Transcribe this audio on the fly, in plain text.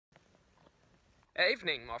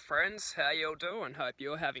Evening, my friends. How y'all doing? Hope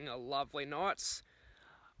you're having a lovely night.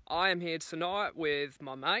 I am here tonight with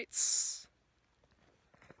my mates.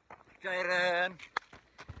 Jaden.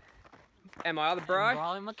 And my other bro.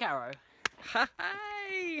 Riley McCarrow.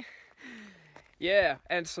 Hey! Yeah,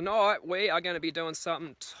 and tonight we are going to be doing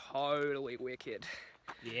something totally wicked.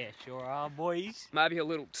 Yeah, sure are, boys. Maybe a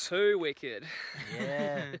little too wicked.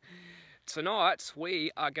 Yeah. Tonight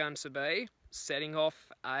we are going to be setting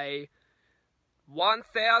off a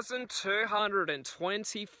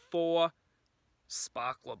 1,224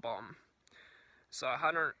 sparkler bomb. So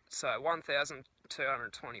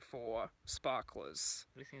 1,224 sparklers.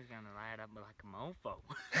 This thing's gonna light up like a mofo.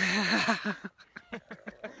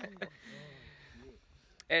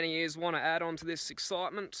 Any ears want to add on to this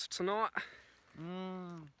excitement tonight?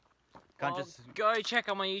 Go check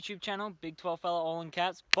out my YouTube channel, Big 12 Fella, all in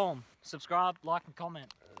caps. Boom. Subscribe, like, and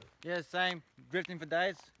comment. Yeah, same. Drifting for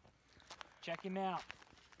days. Check him out.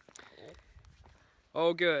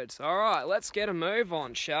 All good. All right, let's get a move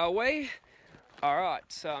on, shall we? All right,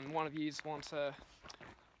 one of you want to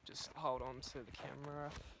just hold on to the camera.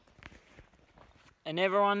 And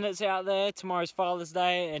everyone that's out there, tomorrow's Father's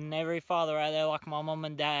Day, and every father out there, like my mum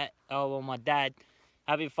and dad, my dad,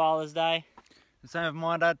 happy Father's Day. The same with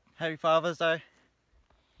my dad. Happy Father's Day.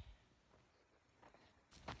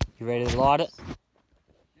 You ready to light it? This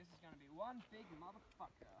is going to be one big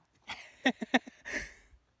motherfucker.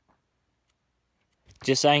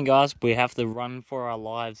 Just saying, guys, we have to run for our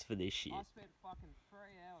lives for this shit. I spent fucking 3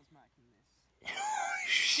 hours making this.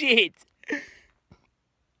 Shit!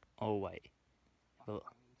 Oh, wait.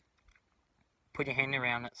 Look. Put your hand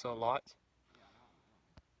around it so it lights.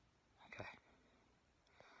 Okay.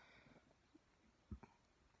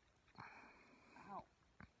 Ow.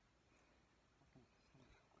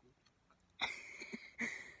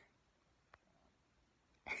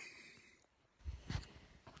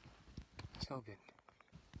 It's all good.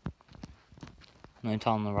 No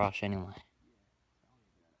time to rush anyway.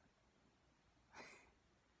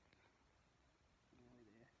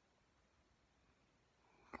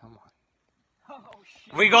 Come on. Oh,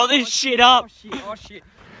 shit. We got this shit up! Oh shit, oh shit.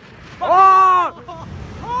 Oh!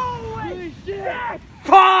 Holy shit!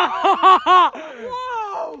 Whoa!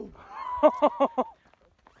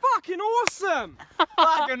 Fucking awesome!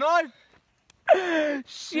 Fucking knife.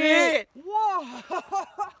 Shit! Whoa!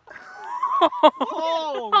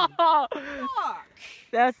 Oh. Fuck!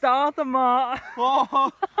 That's the aftermath!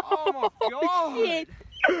 Oh. Oh my god! Shit!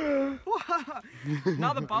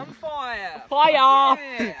 Another bonfire! Fire!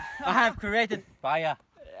 Yeah! I have created fire.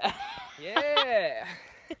 Yeah!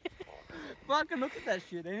 Fucking look at that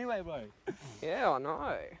shit anyway, bro. Yeah, I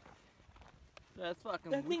know. That's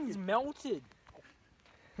fucking That thing's melted.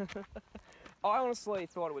 I honestly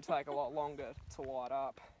thought it would take a lot longer to light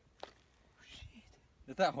up.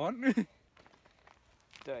 Is that one?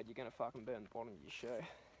 Dude, you're gonna fucking burn the bottom of your shoe.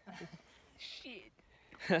 Shit.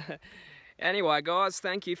 Anyway, guys,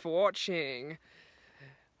 thank you for watching.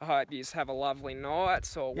 I hope you have a lovely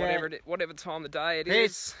night, or whatever time of the day it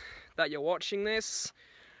is that you're watching this.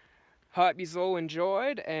 Hope you all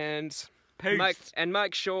enjoyed, and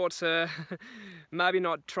make sure to maybe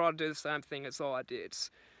not try to do the same thing as I did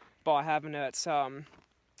by having it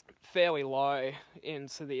fairly low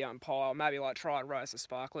into the pile. Maybe like try and raise the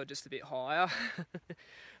sparkler just a bit higher.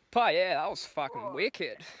 But yeah, that was fucking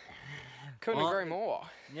wicked. Couldn't agree more.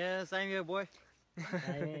 Yeah, same here, boy.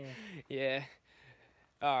 Yeah.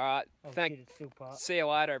 All right. Oh, See you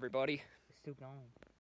later, everybody. It's still going.